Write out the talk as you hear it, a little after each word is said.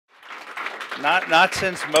Not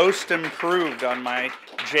since most improved on my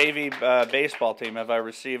JV baseball team have I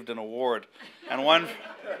received an award, and one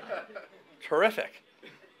terrific.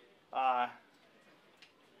 The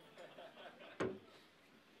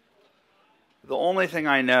only thing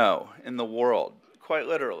I know in the world, quite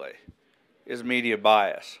literally, is media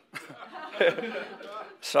bias.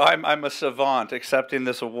 So I'm a savant accepting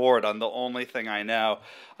this award on the only thing I know.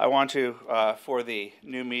 I want to, for the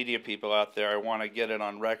new media people out there, I want to get it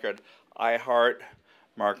on record. I heart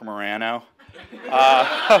Mark Morano.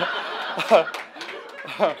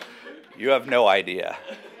 You have no idea.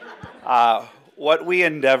 What we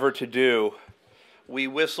endeavor to do, we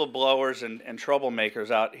whistleblowers and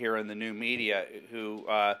troublemakers out here in the new media who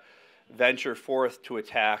venture forth to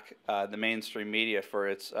attack the mainstream media for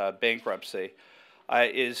its bankruptcy,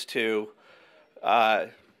 is to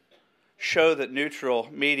show that neutral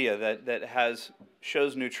media that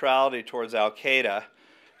shows neutrality towards Al-Qaeda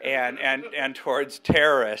and towards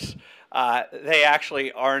terrorists, they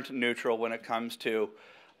actually aren't neutral when it comes to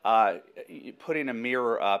putting a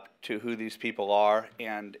mirror up to who these people are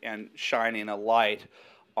and shining a light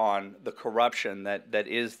on the corruption that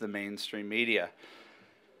is the mainstream media.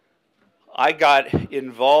 I got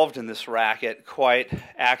involved in this racket quite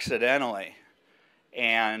accidentally,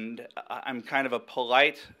 and I'm kind of a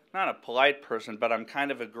polite, not a polite person, but I'm kind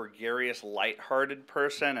of a gregarious, lighthearted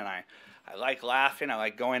person, and I like laughing. I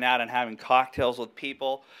like going out and having cocktails with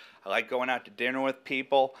people. I like going out to dinner with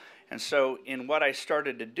people. And so in what I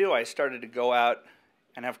started to do, I started to go out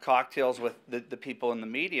and have cocktails with the people in the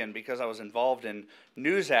media. And because I was involved in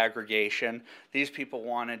news aggregation, these people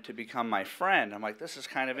wanted to become my friend. I'm like, this is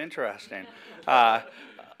kind of interesting.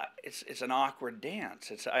 It's an awkward dance.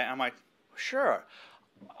 I'm like, sure.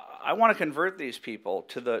 I want to convert these people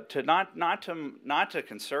to not to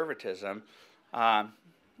conservatism.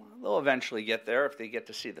 They'll eventually get there if they get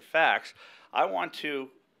to see the facts. I want to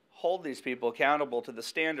hold these people accountable to the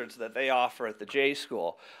standards that they offer at the J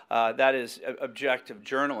School. That is objective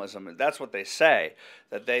journalism. That's what they say,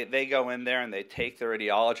 that they go in there and they take their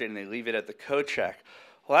ideology and they leave it at the coat check.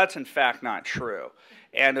 Well, that's in fact not true.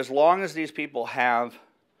 And as long as these people have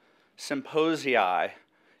symposia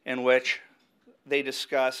in which they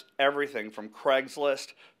discuss everything from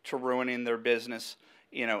Craigslist to ruining their business,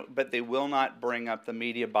 but they will not bring up the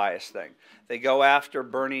media bias thing. They go after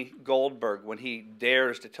Bernie Goldberg when he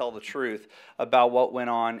dares to tell the truth about what went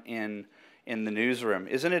on in the newsroom.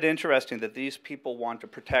 Isn't it interesting that these people want to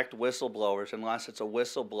protect whistleblowers unless it's a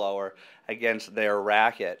whistleblower against their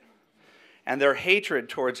racket? And their hatred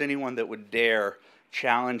towards anyone that would dare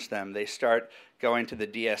challenge them, they start going to the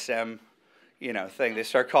DSM thing. They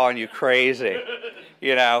start calling you crazy.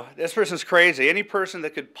 This person's crazy. Any person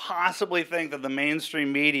that could possibly think that the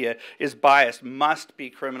mainstream media is biased must be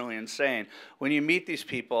criminally insane. When you meet these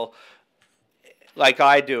people, like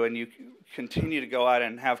I do, and you continue to go out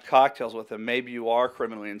and have cocktails with them, maybe you are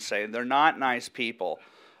criminally insane. They're not nice people.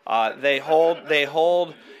 They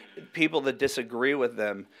hold people that disagree with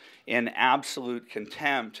them in absolute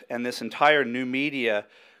contempt, and this entire new media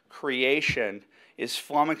creation is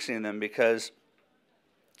flummoxing them because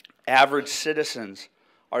average citizens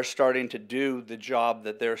are starting to do the job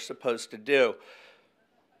that they're supposed to do.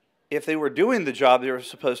 If they were doing the job they were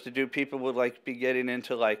supposed to do, people would be getting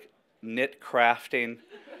into knit crafting,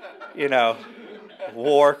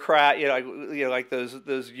 Warcraft, like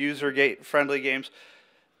those user-friendly games.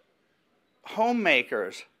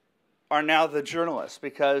 Homemakers are now the journalists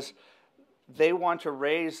because they want to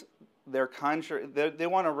raise their country. They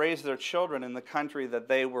want to raise their children in the country that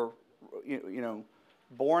they were,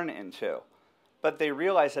 born into, but they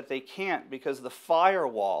realize that they can't because the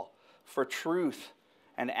firewall for truth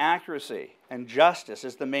and accuracy and justice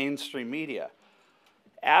is the mainstream media.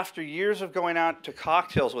 After years of going out to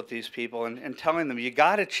cocktails with these people and telling them, you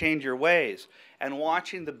got to change your ways, and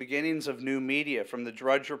watching the beginnings of new media from the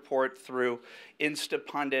Drudge Report through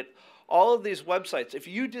Instapundit, all of these websites, if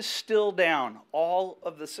you distill down all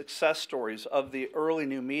of the success stories of the early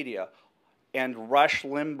new media and Rush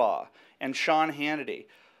Limbaugh and Sean Hannity,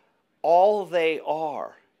 all they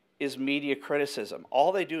are is media criticism.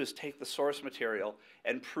 All they do is take the source material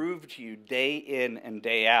and prove to you day in and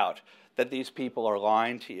day out that these people are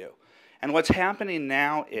lying to you. And what's happening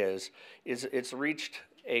now is it's reached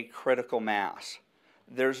a critical mass.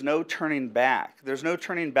 There's no turning back. There's no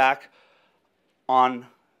turning back on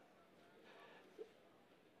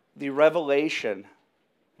the revelation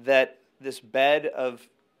that this bed of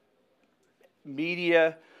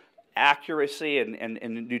media accuracy and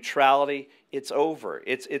neutrality, it's over.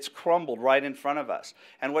 It's crumbled right in front of us.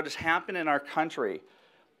 And what has happened in our country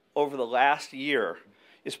over the last year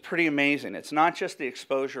is pretty amazing. It's not just the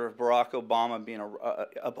exposure of Barack Obama being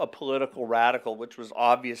a political radical, which was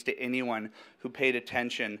obvious to anyone who paid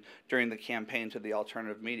attention during the campaign to the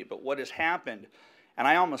alternative media, but what has happened, and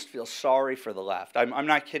I almost feel sorry for the left. I'm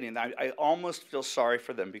not kidding. I almost feel sorry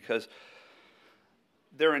for them because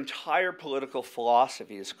their entire political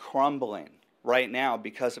philosophy is crumbling right now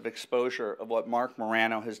because of exposure of what Mark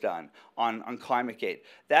Morano has done on ClimateGate.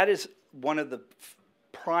 That is one of the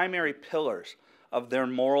primary pillars of their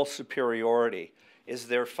moral superiority, is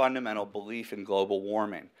their fundamental belief in global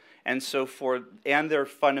warming. And so and their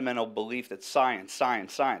fundamental belief that science,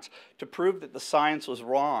 to prove that the science was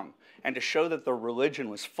wrong and to show that their religion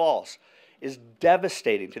was false is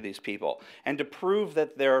devastating to these people. And to prove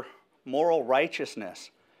that their moral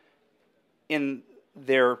righteousness in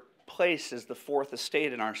their place as the fourth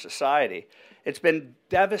estate in our society, it's been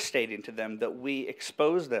devastating to them that we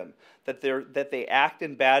expose them, that they act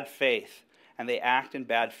in bad faith, and they act in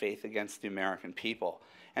bad faith against the American people.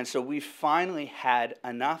 And so we finally had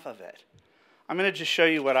enough of it. I'm going to just show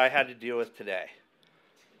you what I had to deal with today.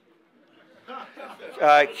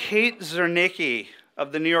 Kate Zernicki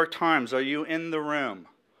of the New York Times, are you in the room?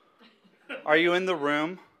 Are you in the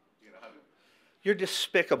room? You're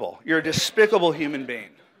despicable. You're a despicable human being.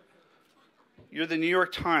 You're the New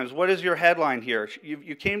York Times. What is your headline here?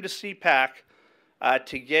 You came to CPAC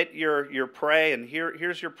to get your prey, and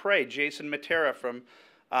here's your prey, Jason Matera from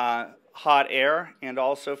Hot Air and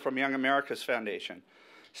also from Young America's Foundation.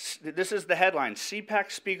 This is the headline: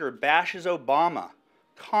 CPAC speaker bashes Obama,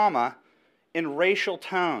 comma, in racial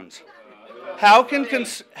tones. How can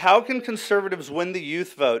conservatives win the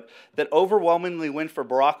youth vote that overwhelmingly went for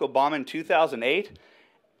Barack Obama in 2008?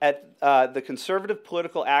 At the Conservative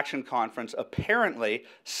Political Action Conference, apparently,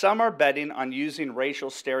 some are betting on using racial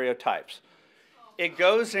stereotypes. It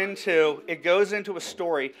goes into a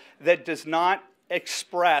story that does not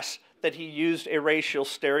express that he used a racial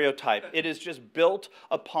stereotype. It is just built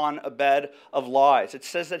upon a bed of lies. It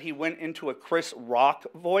says that he went into a Chris Rock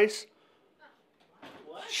voice.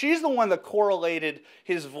 She's the one that correlated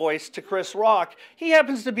his voice to Chris Rock. He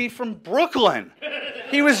happens to be from Brooklyn.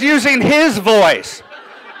 He was using his voice.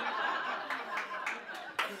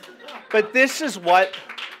 But this is what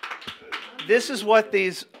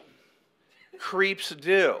these creeps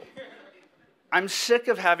do. I'm sick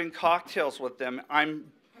of having cocktails with them.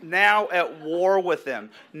 I'm now at war with them.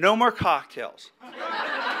 No more cocktails.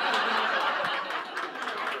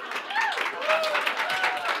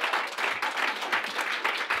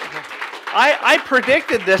 I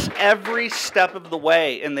predicted this every step of the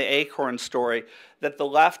way in the Acorn story, that the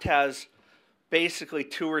left has basically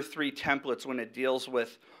 2 or 3 templates when it deals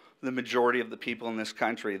with the majority of the people in this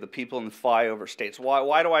country, the people in the flyover states.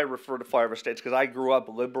 Why do I refer to flyover states? Because I grew up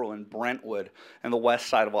liberal in Brentwood and the west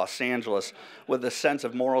side of Los Angeles with a sense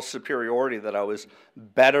of moral superiority that I was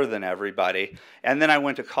better than everybody. And then I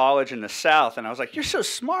went to college in the South, and I was like, you're so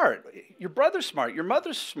smart. Your brother's smart. Your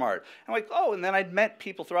mother's smart. I'm like, oh, and then I'd met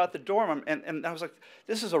people throughout the dorm, and I was like,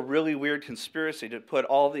 this is a really weird conspiracy to put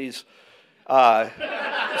all these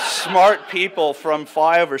smart people from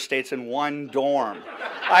flyover states in one dorm.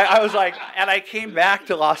 I was like, and I came back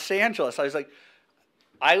to Los Angeles. I was like,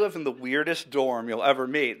 I live in the weirdest dorm you'll ever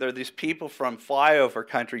meet. There are these people from flyover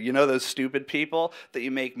country. You know those stupid people that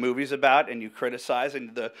you make movies about and you criticize,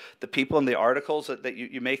 and the people in the articles that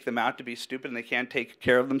you make them out to be stupid and they can't take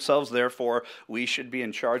care of themselves, therefore we should be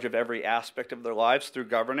in charge of every aspect of their lives through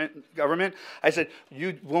government. I said,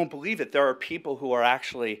 you won't believe it. There are people who are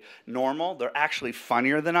actually normal. They're actually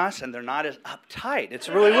funnier than us, and they're not as uptight. It's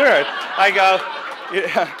really weird. I go,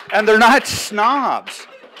 yeah, and they're not snobs.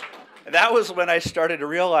 That was when I started to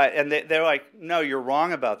realize, and they're like, no, you're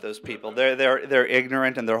wrong about those people. They're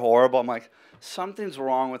ignorant and they're horrible. I'm like, something's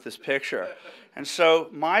wrong with this picture. And so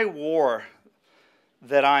my war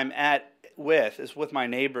that I'm is with my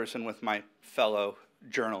neighbors and with my fellow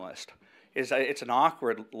journalists. It's an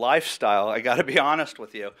awkward lifestyle, I got to be honest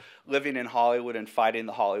with you, living in Hollywood and fighting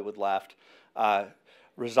the Hollywood left,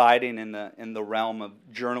 residing in the realm of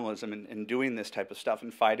journalism and doing this type of stuff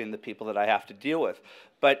and fighting the people that I have to deal with.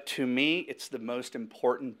 But to me, it's the most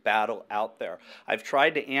important battle out there. I've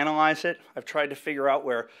tried to analyze it. I've tried to figure out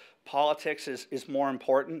where politics is more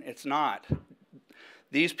important. It's not.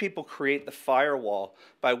 These people create the firewall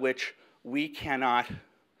by which we cannot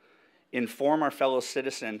inform our fellow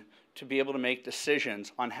citizen to be able to make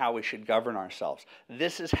decisions on how we should govern ourselves.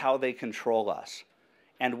 This is how they control us.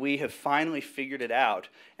 And we have finally figured it out.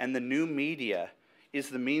 And the new media is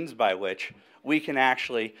the means by which we can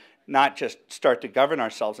actually not just start to govern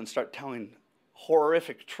ourselves and start telling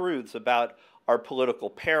horrific truths about our political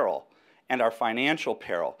peril. and our financial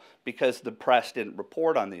peril because the press didn't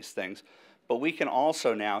report on these things. But we can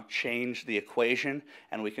also now change the equation,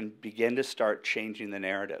 and we can begin to start changing the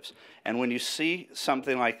narratives. And when you see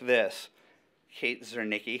something like this, Kate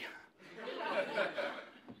Zernicki,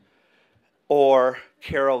 or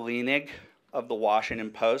Carol Leanig of the Washington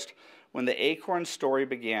Post, when the Acorn story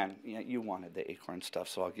began, you wanted the Acorn stuff,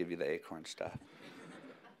 so I'll give you the Acorn stuff.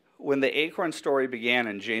 When the Acorn story began,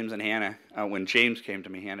 and James and Hannah, when James came to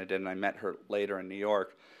me, Hannah did, and I met her later in New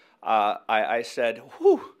York, I said,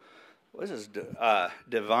 whew, this is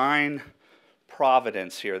divine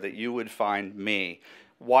providence here that you would find me.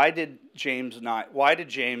 Why did James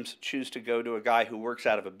choose to go to a guy who works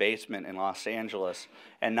out of a basement in Los Angeles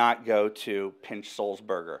and not go to Pinch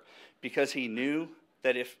Sulzberger? Because he knew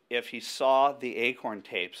that if he saw the Acorn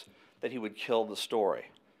tapes, that he would kill the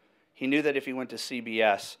story. He knew that if he went to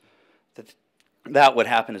CBS, that would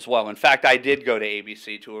happen as well. In fact, I did go to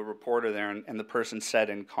ABC to a reporter there, and the person said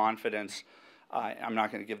in confidence, I'm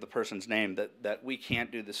not going to give the person's name, that we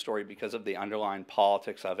can't do this story because of the underlying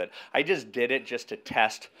politics of it. I just did it just to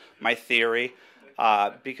test my theory,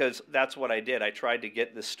 because that's what I did. I tried to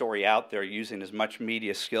get this story out there using as much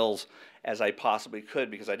media skills as I possibly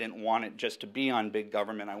could, because I didn't want it just to be on big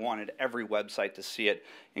government. I wanted every website to see it,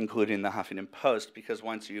 including the Huffington Post, because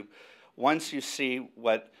once you see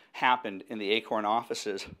what happened in the Acorn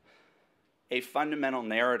offices, a fundamental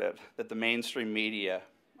narrative that the mainstream media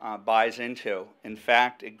buys into, in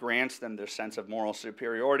fact, it grants them their sense of moral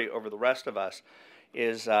superiority over the rest of us,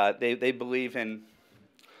 is they believe in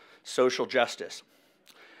social justice,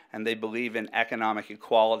 and they believe in economic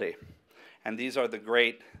equality. And these are the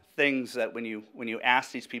great things that when you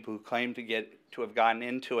ask these people who claim to have gotten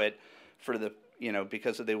into it for the,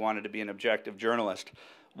 because they wanted to be an objective journalist,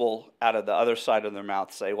 will, out of the other side of their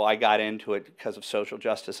mouth, say, well, I got into it because of social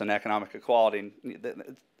justice and economic equality.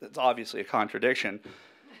 And it's obviously a contradiction.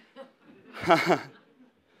 And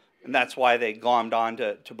that's why they glommed on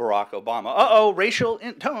to Barack Obama. Uh-oh, racial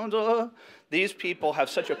tones. These people have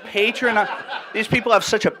such a patronizing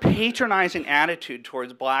attitude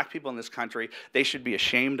towards black people in this country. They should be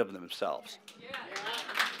ashamed of themselves. Yeah.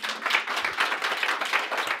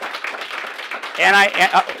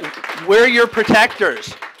 And we're your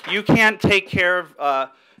protectors. You can't take care of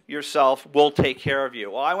yourself. We'll take care of you.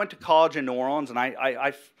 Well, I went to college in New Orleans, and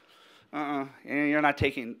you're not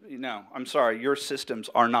taking, I'm sorry, your systems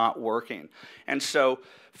are not working. And so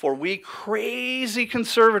for we crazy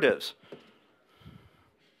conservatives,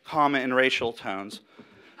 comma in racial tones,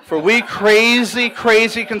 for we crazy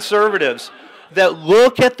conservatives that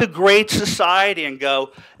look at the Great Society and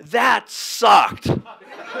go, that sucked.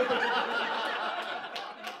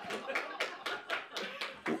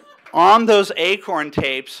 On those Acorn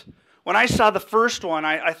tapes, when I saw the first one,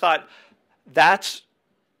 I thought, that's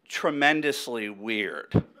tremendously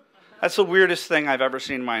weird. That's the weirdest thing I've ever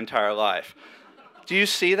seen in my entire life. Do you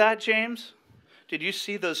see that, James? Did you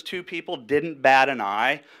see those two people didn't bat an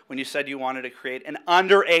eye when you said you wanted to create an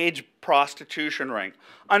underage prostitution ring?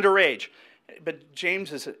 Underage. But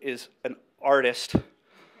James is an artist.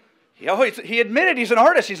 He admitted he's an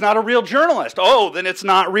artist. He's not a real journalist. Oh, then it's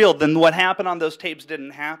not real. Then what happened on those tapes didn't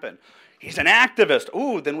happen. He's an activist.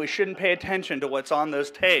 Ooh, then we shouldn't pay attention to what's on those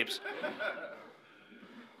tapes.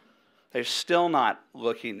 They're still not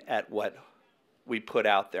looking at what we put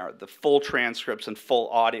out there, the full transcripts and full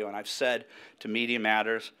audio. And I've said to Media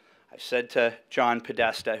Matters, I've said to John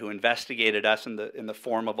Podesta, who investigated us in the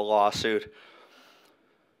form of a lawsuit,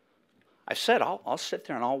 I've said I'll sit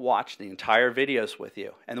there and I'll watch the entire videos with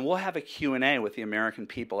you, and we'll have a Q&A with the American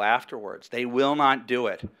people afterwards. They will not do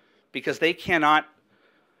it because they cannot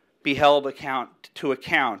be held to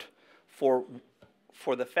account for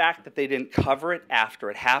the fact that they didn't cover it after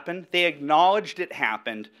it happened. They acknowledged it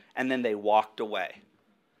happened, and then they walked away.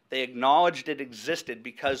 They acknowledged it existed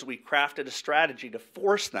because we crafted a strategy to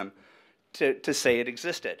force them to say it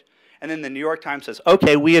existed. And then the New York Times says,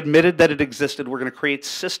 okay, we admitted that it existed. We're going to create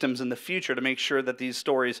systems in the future to make sure that these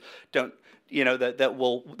stories don't, that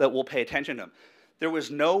we'll pay attention to them. There was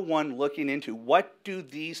no one looking into what do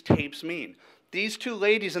these tapes mean. These two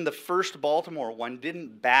ladies in the first Baltimore one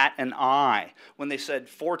didn't bat an eye when they said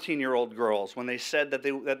 14-year-old girls, when they said that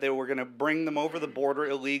they were going to bring them over the border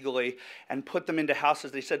illegally and put them into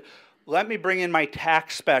houses. They said, let me bring in my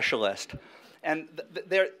tax specialist. And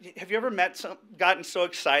have you ever gotten so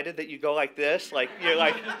excited that you go like this? Like, you're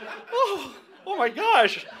like, oh my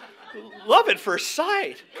gosh, love at first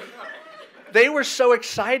sight. They were so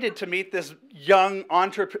excited to meet this young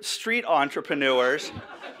street entrepreneurs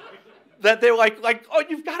that they were like, oh,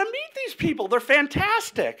 you've got to meet these people. They're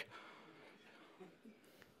fantastic.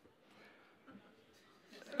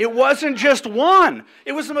 It wasn't just one.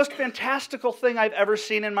 It was the most fantastical thing I've ever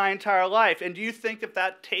seen in my entire life. And do you think if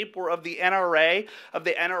that tape were of the NRA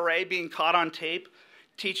being caught on tape,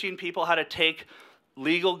 teaching people how to take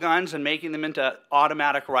legal guns and making them into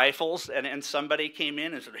automatic rifles, and somebody came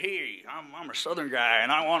in and said, "Hey, I'm a Southern guy,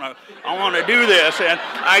 and I want to do this, and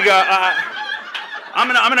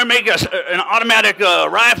I'm gonna make an automatic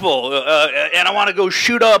rifle, and I want to go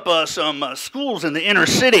shoot up some schools in the inner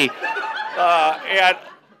city." And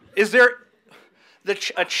is there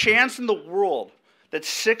a chance in the world that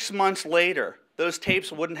 6 months later those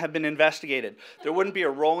tapes wouldn't have been investigated? There wouldn't be a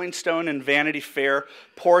Rolling Stone and Vanity Fair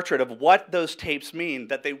portrait of what those tapes mean,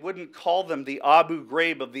 that they wouldn't call them the Abu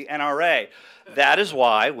Ghraib of the NRA. That is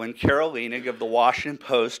why when Carol Leanig of the Washington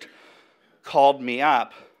Post called me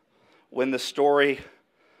up when the story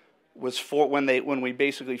was when we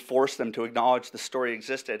basically forced them to acknowledge the story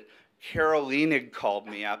existed, Carol Leanig called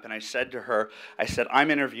me up, and I said to her, "I'm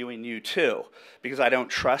interviewing you too, because I don't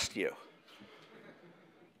trust you."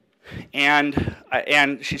 And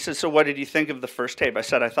she said, "So what did you think of the first tape?" I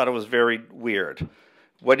said, "I thought it was very weird.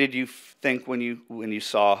 What did you think when you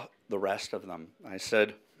saw the rest of them?" I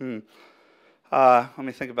said, let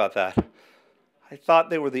me think about that. "I thought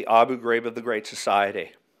they were the Abu Ghraib of the Great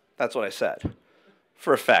Society." That's what I said.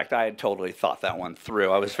 For a fact, I had totally thought that one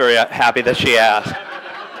through. I was very happy that she asked.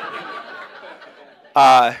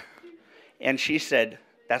 And she said,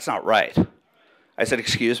 "That's not right." I said,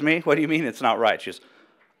 "Excuse me? What do you mean it's not right?" She goes,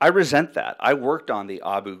 "I resent that. I worked on the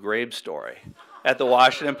Abu Ghraib story at the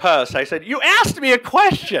Washington Post." I said, "You asked me a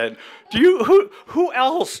question. Who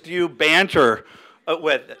else do you banter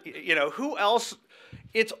with? Who else?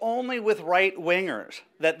 It's only with right-wingers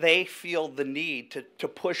that they feel the need to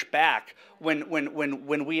push back when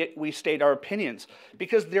we state our opinions,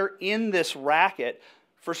 because they're in this racket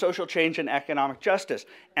for social change and economic justice.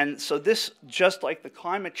 And so this, just like the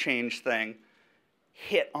climate change thing,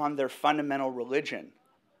 hit on their fundamental religion.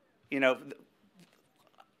 I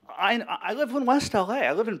live in West LA.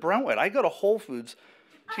 I live in Brentwood. I go to Whole Foods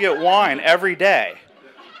to get wine every day.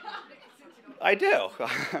 I do.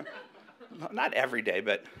 Not every day,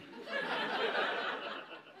 but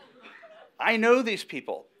I know these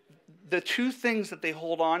people. The two things that they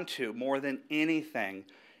hold on to more than anything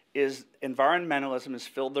is environmentalism has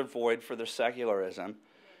filled their void for their secularism,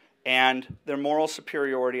 and their moral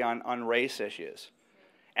superiority on race issues.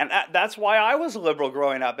 And that's why I was a liberal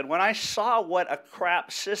growing up. And when I saw what a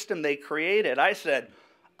crap system they created, I said,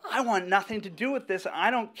 I want nothing to do with this.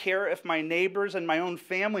 I don't care if my neighbors and my own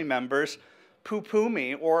family members poo-poo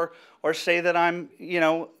me or say that I'm,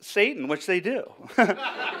 Satan, which they do.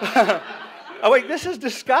 Oh, wait, this is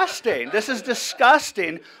disgusting. This is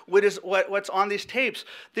disgusting what's on these tapes.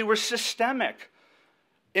 They were systemic.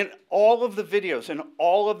 In all of the videos, in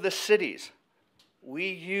all of the cities,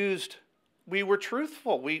 we were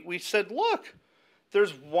truthful. We said, look,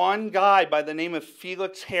 there's one guy by the name of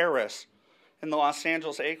Felix Harris in the Los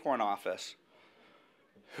Angeles Acorn office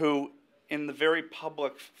who, in the very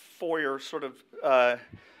public foyer sort of,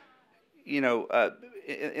 in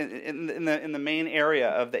the main area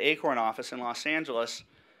of the Acorn office in Los Angeles,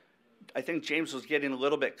 I think James was getting a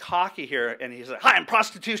little bit cocky here, and he said, "Hi, I'm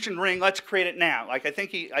prostitution ring. Let's create it now." Like I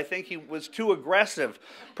think he was too aggressive,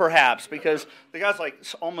 perhaps, because the guy's like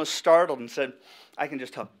almost startled and said, "I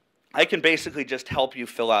can basically just help you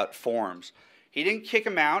fill out forms." He didn't kick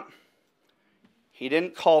him out. He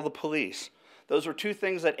didn't call the police. Those were two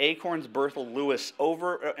things that Acorn's Bertha Lewis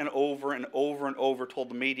over and over and over and over told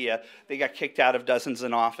the media. They got kicked out of dozens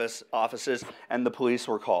of offices, and the police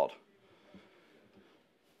were called.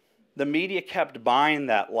 The media kept buying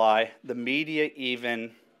that lie. The media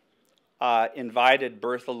even invited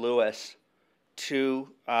Bertha Lewis to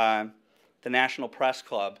the National Press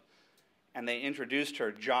Club, and they introduced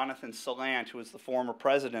her, Jonathan Salant, who was the former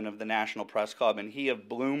president of the National Press Club, and he of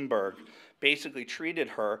Bloomberg, basically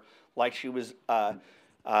treated her like she was a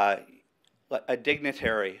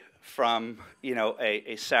dignitary from,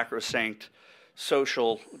 a sacrosanct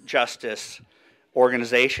social justice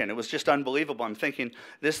organization. It was just unbelievable. I'm thinking,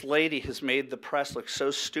 this lady has made the press look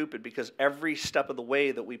so stupid because every step of the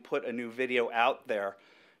way that we put a new video out there,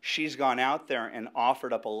 she's gone out there and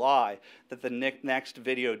offered up a lie that the next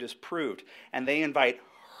video disproved. And they invite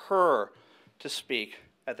her to speak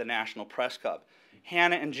at the National Press Club.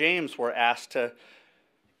 Hannah and James were asked to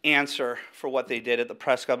answer for what they did at the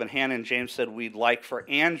press club, and Hannah and James said, "We'd like for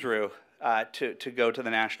Andrew to go to the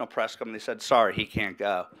National Press Club," and they said, "Sorry, he can't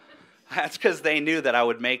go." That's because they knew that I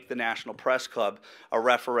would make the National Press Club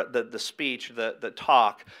the speech, the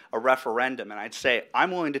talk, a referendum. And I'd say,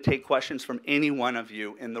 I'm willing to take questions from any one of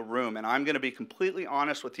you in the room, and I'm going to be completely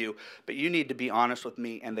honest with you, but you need to be honest with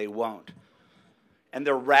me, and they won't. And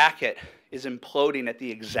their racket is imploding at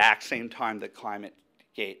the exact same time that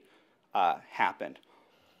ClimateGate happened.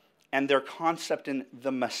 And their concept in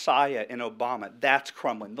the Messiah in Obama, that's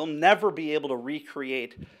crumbling. They'll never be able to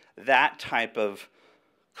recreate that type of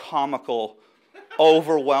comical,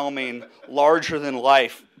 overwhelming, larger than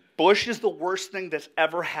life. Bush is the worst thing that's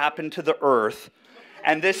ever happened to the earth,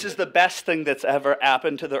 and this is the best thing that's ever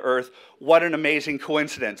happened to the earth. What an amazing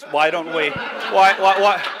coincidence. Why don't we?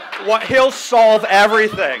 He'll solve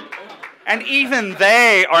everything. And even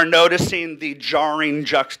they are noticing the jarring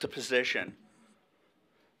juxtaposition.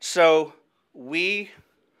 So we,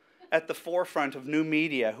 at the forefront of new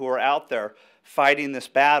media who are out there fighting this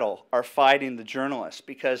battle, are fighting the journalists,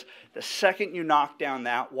 because the second you knock down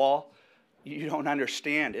that wall, you don't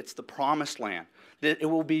understand. It's the promised land. It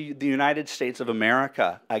will be the United States of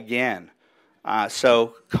America again.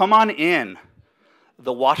 So come on in.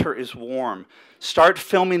 The water is warm. Start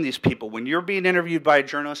filming these people. When you're being interviewed by a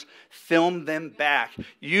journalist, film them back.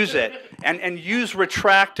 Use it. And use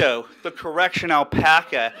Retracto, the correction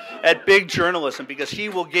alpaca, at Big Journalism, because he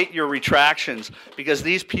will get your retractions, because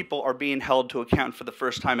these people are being held to account for the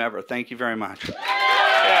first time ever. Thank you very much.